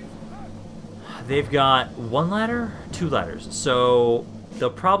walls. They've got 1 ladder, 2 ladders. So,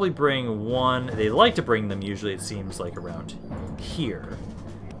 they'll probably bring 1. They like to bring them, usually it seems like around here.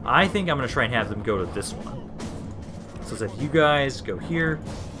 I think I'm going to try and have them go to this one. So, it's like you guys go here,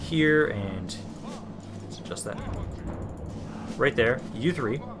 here, and let's adjust that. Right there, you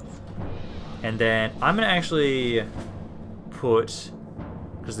 3. And then I'm going to actually put,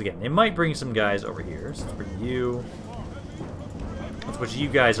 because again, they might bring some guys over here. So let's bring you. Let's put you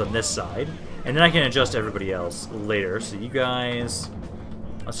guys on this side. And then I can adjust everybody else later. So you guys,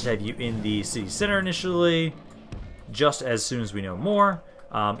 let's just have you in the city center initially, just as soon as we know more.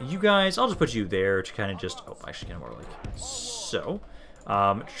 You guys, I'll just put you there to kind of just, oh, actually kind of more like so.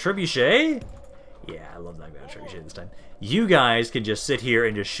 Trebuchet. Yeah, I love that guy, Trebuchet this time. You guys can just sit here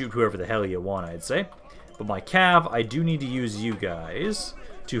and just shoot whoever the hell you want, I'd say. But my cav, I do need to use you guys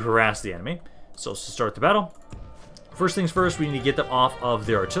to harass the enemy. So let's start the battle. First things first, we need to get them off of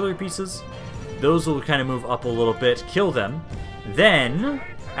their artillery pieces. Those will kind of move up a little bit, kill them. Then,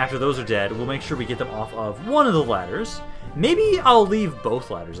 after those are dead, we'll make sure we get them off of one of the ladders. Maybe I'll leave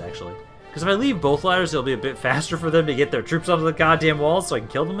both ladders, actually. Because if I leave both ladders, it'll be a bit faster for them to get their troops onto the goddamn walls so I can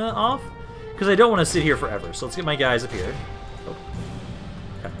kill them off. Because I don't want to sit here forever. So let's get my guys up here. Oh.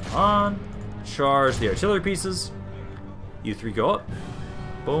 Come on. Charge the artillery pieces. You 3 go up.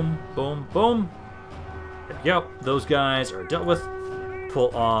 Boom, boom, boom. There we go. Those guys are dealt with. Pull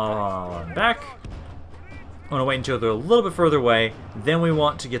on back. I want to wait until they're a little bit further away. Then we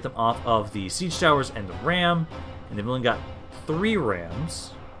want to get them off of the siege towers and the ram. And they've only got 3 rams.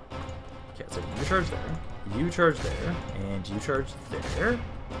 Okay, so you charge there. You charge there. And you charge there.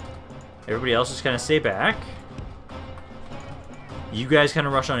 Everybody else just kind of stay back. You guys kind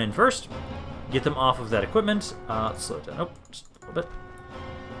of rush on in first. Get them off of that equipment. Let's slow it down. Oh, just a little bit.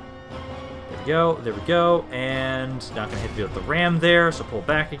 There we go. There we go. And not going to hit the ram there, so pull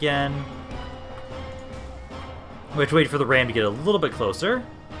back again. We have to wait for the ram to get a little bit closer.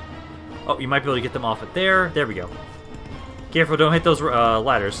 Oh, you might be able to get them off it there. There we go. Careful, don't hit those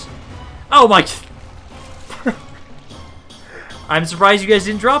ladders. Oh my... I'm surprised you guys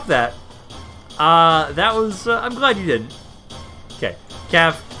didn't drop that. That was... I'm glad you didn't. Okay.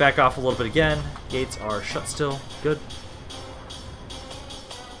 Cav, back off a little bit again. Gates are shut still. Good.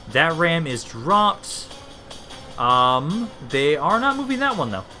 That ram is dropped. They are not moving that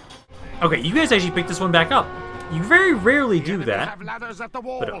one, though. Okay, you guys actually picked this one back up. You very rarely do that.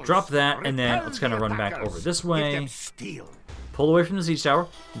 But I'll drop that, and then let's kind of run back over this way. Pull away from the siege tower.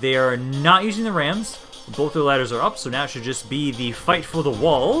 They are not using the rams. Both their ladders are up, so now it should just be the fight for the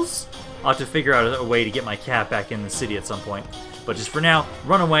walls. I'll have to figure out a way to get my cat back in the city at some point. But just for now,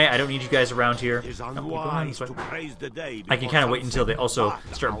 run away. I don't need you guys around here. I can kind of wait until they also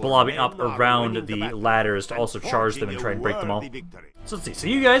start blobbing up around the ladders to also charge them and try and break them all. So let's see. So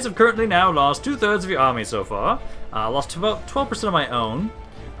you guys have currently now lost 2/3 of your army so far. Lost about 12% of my own.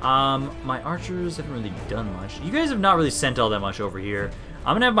 My archers haven't really done much. You guys have not really sent all that much over here.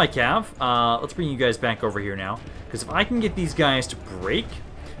 I'm going to have my cav. Let's bring you guys back over here now. Because if I can get these guys to break,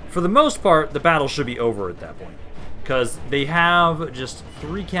 for the most part, the battle should be over at that point. Because they have just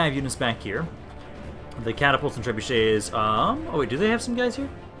 3 cav units back here. The catapults and trebuchets, oh wait, do they have some guys here?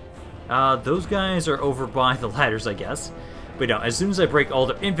 Those guys are over by the ladders, I guess. But no, as soon as I break all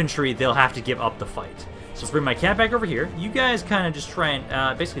their infantry, they'll have to give up the fight. So let's bring my cat back over here. You guys kind of just try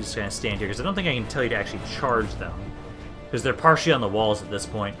and, basically just kind of stand here, because I don't think I can tell you to actually charge them. Because they're partially on the walls at this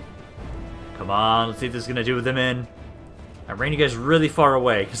point. Come on, let's see if this is going to do with them in. I ran you guys really far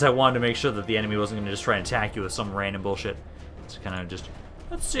away because I wanted to make sure that the enemy wasn't going to just try and attack you with some random bullshit. So kind of just,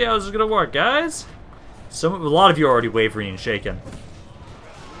 let's see how this is going to work, guys. A lot of you are already wavering and shaking.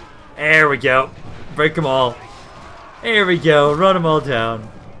 There we go. Break them all. There we go. Run them all down.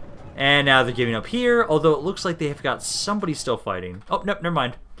 And now they're giving up here, although it looks like they have got somebody still fighting. Oh, no, never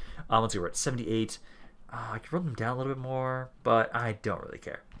mind. Let's see, we're at 78. I could run them down a little bit more, but I don't really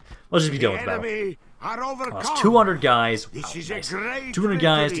care. Let's just be done with the battle. Lost 200 guys. Wow, nice. 200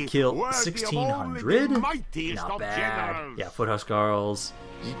 guys to kill 1,600. Not bad. Yeah, Foothouse Girls.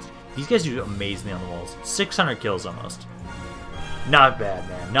 These guys do amazingly on the walls. 600 kills almost. Not bad,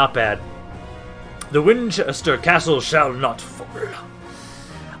 man. Not bad. The Winchester castle shall not fall.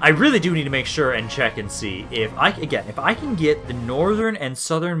 I really do need to make sure and check and see if I can get the northern and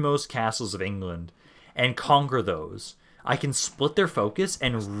southernmost castles of England and conquer those, I can split their focus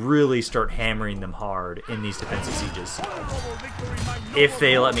and really start hammering them hard in these defensive sieges. If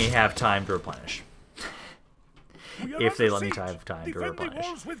they let me have time to replenish. if they let me have time to Defend the replenish.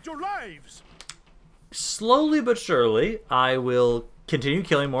 walls with your lives. Slowly but surely, I will continue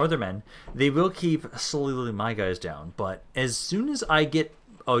killing more of their men. They will keep slowly letting my guys down, but as soon as I get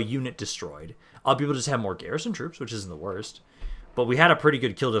a unit destroyed, I'll be able to just have more garrison troops, which isn't the worst. But we had a pretty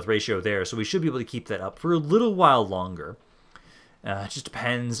good kill-death ratio there, so we should be able to keep that up for a little while longer. It just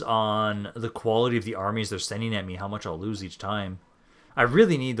depends on the quality of the armies they're sending at me, how much I'll lose each time. I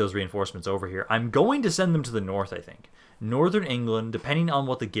really need those reinforcements over here. I'm going to send them to the north, I think. Northern England, depending on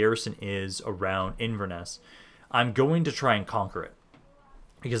what the garrison is around Inverness, I'm going to try and conquer it.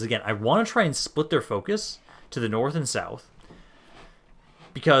 Because, again, I want to try and split their focus to the north and south.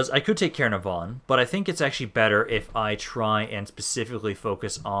 Because I could take Caernarvon, but I think it's actually better if I try and specifically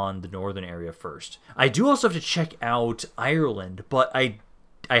focus on the northern area first. I do also have to check out Ireland, but I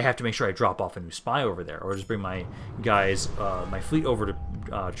have to make sure I drop off a new spy over there, or just bring my guys, my fleet over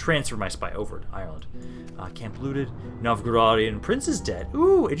to transfer my spy over to Ireland. Camp looted. Novgorod-Severskiy Prince is dead.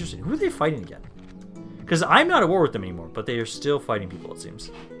 Ooh, interesting. Who are they fighting again? Because I'm not at war with them anymore, but they are still fighting people, it seems.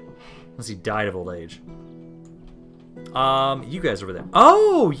 Unless he died of old age. You guys over there.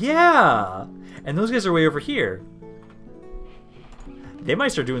 Oh, yeah! And those guys are way over here. They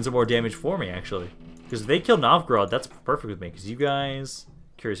might start doing some more damage for me, actually. Because if they kill Novgorod, that's perfect with me. Because you guys...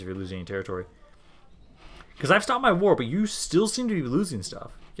 Curious if you're losing any territory. Because I've stopped my war, but you still seem to be losing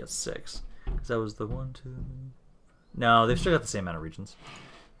stuff. You got 6. Because that was the 1, 2... No, they've still got the same amount of regions.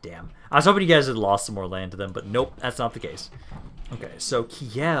 Damn. I was hoping you guys had lost some more land to them, but nope, that's not the case. Okay, so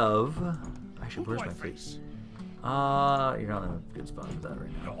Kiev... Actually, where's my fleet? You're not in a good spot for that right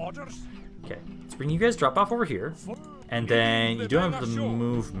now. Okay, let's bring you guys drop off over here. And then you don't have the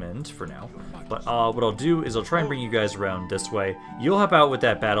movement for now. But what I'll do is I'll try and bring you guys around this way. You'll help out with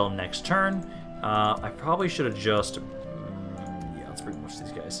that battle next turn. I probably should have just... yeah, let's bring most of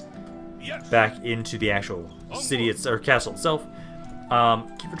these guys back into the actual city or castle itself.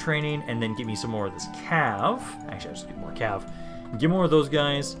 Keep for training and then give me some more of this cav. Actually, I'll just get more cav. Get more of those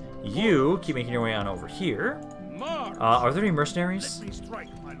guys. You keep making your way on over here. Are there any mercenaries?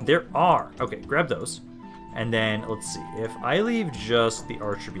 There are. Okay, grab those. And then, let's see. If I leave just the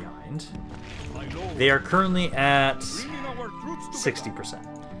archer behind, they are currently at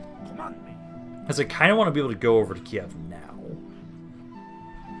 60%. Because I kind of want to be able to go over to Kiev now.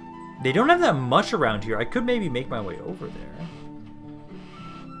 They don't have that much around here. I could maybe make my way over there.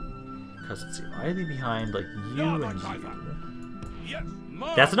 Because, let's see. If I leave behind, like, you and you...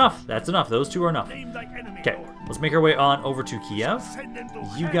 That's enough. That's enough. Those two are enough. Okay, let's make our way on over to Kiev.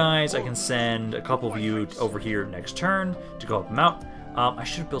 You guys, I can send a couple of you over here next turn to go help them out. I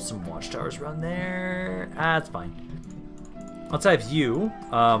should have built some watchtowers around there. That's fine. Let's have you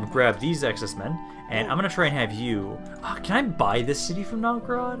grab these excess men, and I'm going to try and have you... can I buy this city from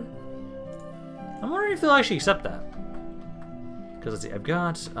Novgorod? I'm wondering if they'll actually accept that. Because let's see, I've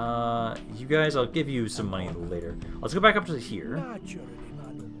got you guys, I'll give you some money later. Let's go back up to here.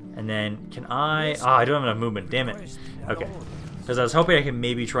 And then, can I... I don't have enough movement, damn it. Okay. Because I was hoping I can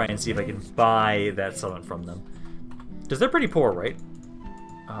maybe try and see if I can buy that settlement from them. Because they're pretty poor, right?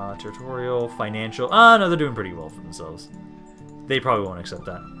 Territorial, financial... no, they're doing pretty well for themselves. They probably won't accept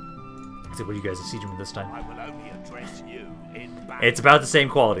that. Let's see, what do you guys siege me this time? I will only address you in battle. It's about the same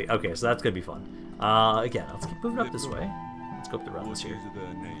quality. Okay, so that's going to be fun. Again, let's keep moving up this way. Let's go up the rounds here.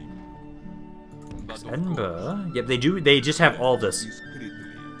 Edinburgh. Yep, they do. They just have all this.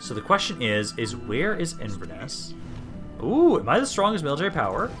 So the question is where is Inverness? Ooh, am I the strongest military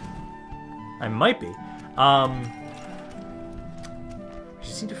power? I might be. I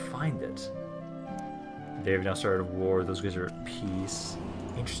just need to find it. They've now started a war. Those guys are at peace.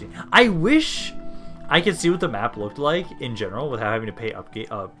 Interesting. I wish I could see what the map looked like in general without having to pay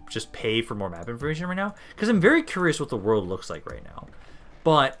just pay for more map information right now. Because I'm very curious what the world looks like right now.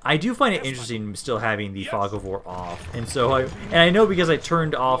 But I do find it interesting still having the fog of war off. And so I know because I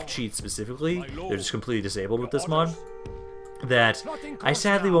turned off cheats specifically, they're just completely disabled with this mod, that I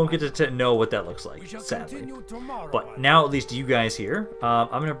sadly won't get to know what that looks like, sadly. But now at least you guys here, I'm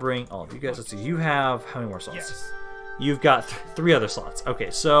going to bring all of you guys. Let's see, you have how many more slots? You've got 3 other slots. Okay,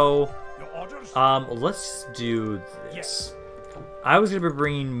 so let's do this. I was going to be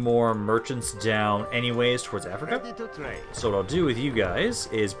bringing more merchants down anyways towards Africa. So what I'll do with you guys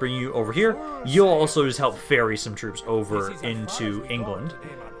is bring you over here. You'll also just help ferry some troops over into England.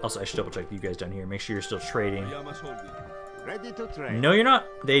 Also, I should double check you guys down here. Make sure you're still trading. No, you're not.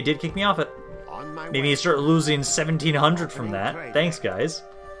 They did kick me off it. Maybe you start losing 1,700 from that. Thanks, guys.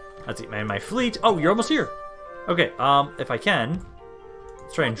 Let's see, man, my fleet. Oh, you're almost here. Okay, if I can,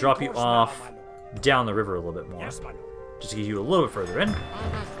 let's try and drop you off down the river a little bit more. just to get you a little bit further in.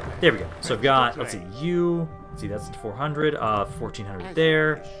 There we go. So I've got, let's see, you. Let's see, that's 400, 1400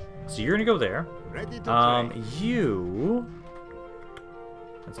 there. So you're gonna go there. You.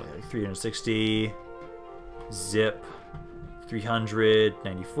 That's like 360. Zip.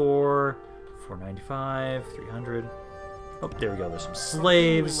 394. 495. 300. Oh, there we go. There's some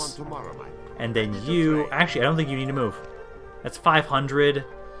slaves. And then you. Actually, I don't think you need to move. That's 500.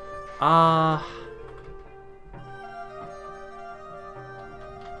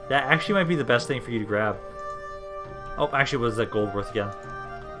 That actually might be the best thing for you to grab. Oh, actually, what is that gold worth again?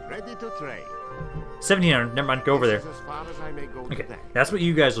 Ready to trade. 1700. Never mind. Go over there. This is as far as I may go Okay, today. that's what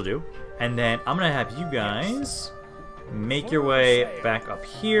you guys will do. And then I'm going to have you guys make your way back up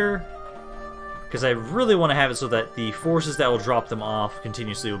here. Because I really want to have it so that the forces that will drop them off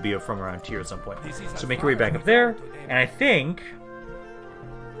continuously will be from around here at some point. So make your way back up there. And I think...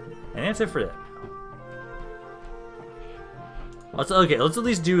 And that's it for that. Okay, let's at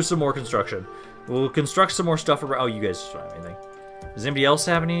least do some more construction. We'll construct some more stuff around... Oh, you guys don't have anything. Does anybody else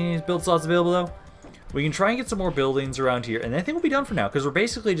have any build slots available, though? We can try and get some more buildings around here. And I think we'll be done for now. Because we're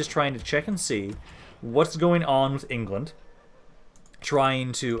basically just trying to check and see what's going on with England.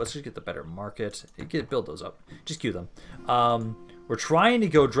 Trying to... Let's just get the better market. Build those up. Just queue them. We're trying to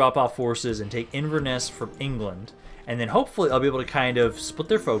go drop off forces and take Inverness from England. And then hopefully I'll be able to kind of split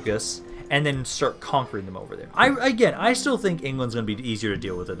their focus and then start conquering them over there. I still think England's going to be easier to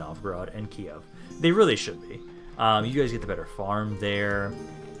deal with than Novgorod and Kiev. They really should be. You guys get the better farm there.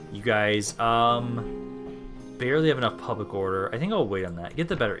 You guys barely have enough public order. I think I'll wait on that. Get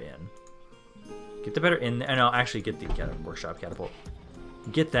the better inn. Get the better inn. And I'll actually get the workshop catapult.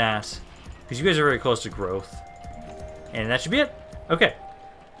 Get that. Because you guys are very close to growth. And that should be it. Okay.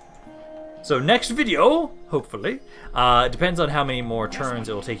 So next video, hopefully, depends on how many more turns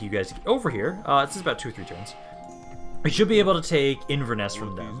it will take you guys to get over here. This is about 2 or 3 turns. We should be able to take Inverness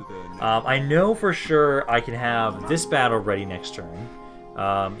from them. I know for sure I can have this battle ready next turn.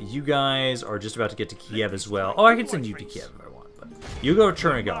 You guys are just about to get to Kiev as well. Oh, I can send you to Kiev if I want, but you go to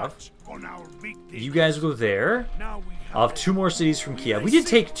Chernigov. You guys go there. I'll have 2 more cities from Kiev. We did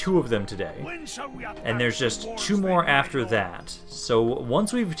take 2 of them today. And there's just 2 more after that. So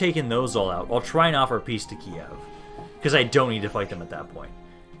once we've taken those all out, I'll try and offer peace to Kiev. Because I don't need to fight them at that point.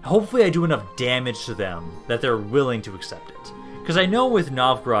 Hopefully I do enough damage to them that they're willing to accept it. Because I know with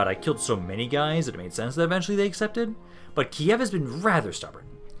Novgorod I killed so many guys that it made sense that eventually they accepted. But Kiev has been rather stubborn.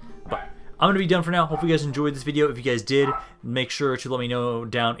 But I'm going to be done for now. Hope you guys enjoyed this video. If you guys did, make sure to let me know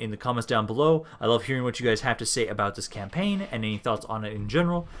down in the comments down below. I love hearing what you guys have to say about this campaign and any thoughts on it in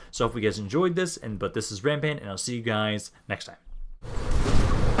general. So I hope you guys enjoyed this. But this is Rampaned, and I'll see you guys next time.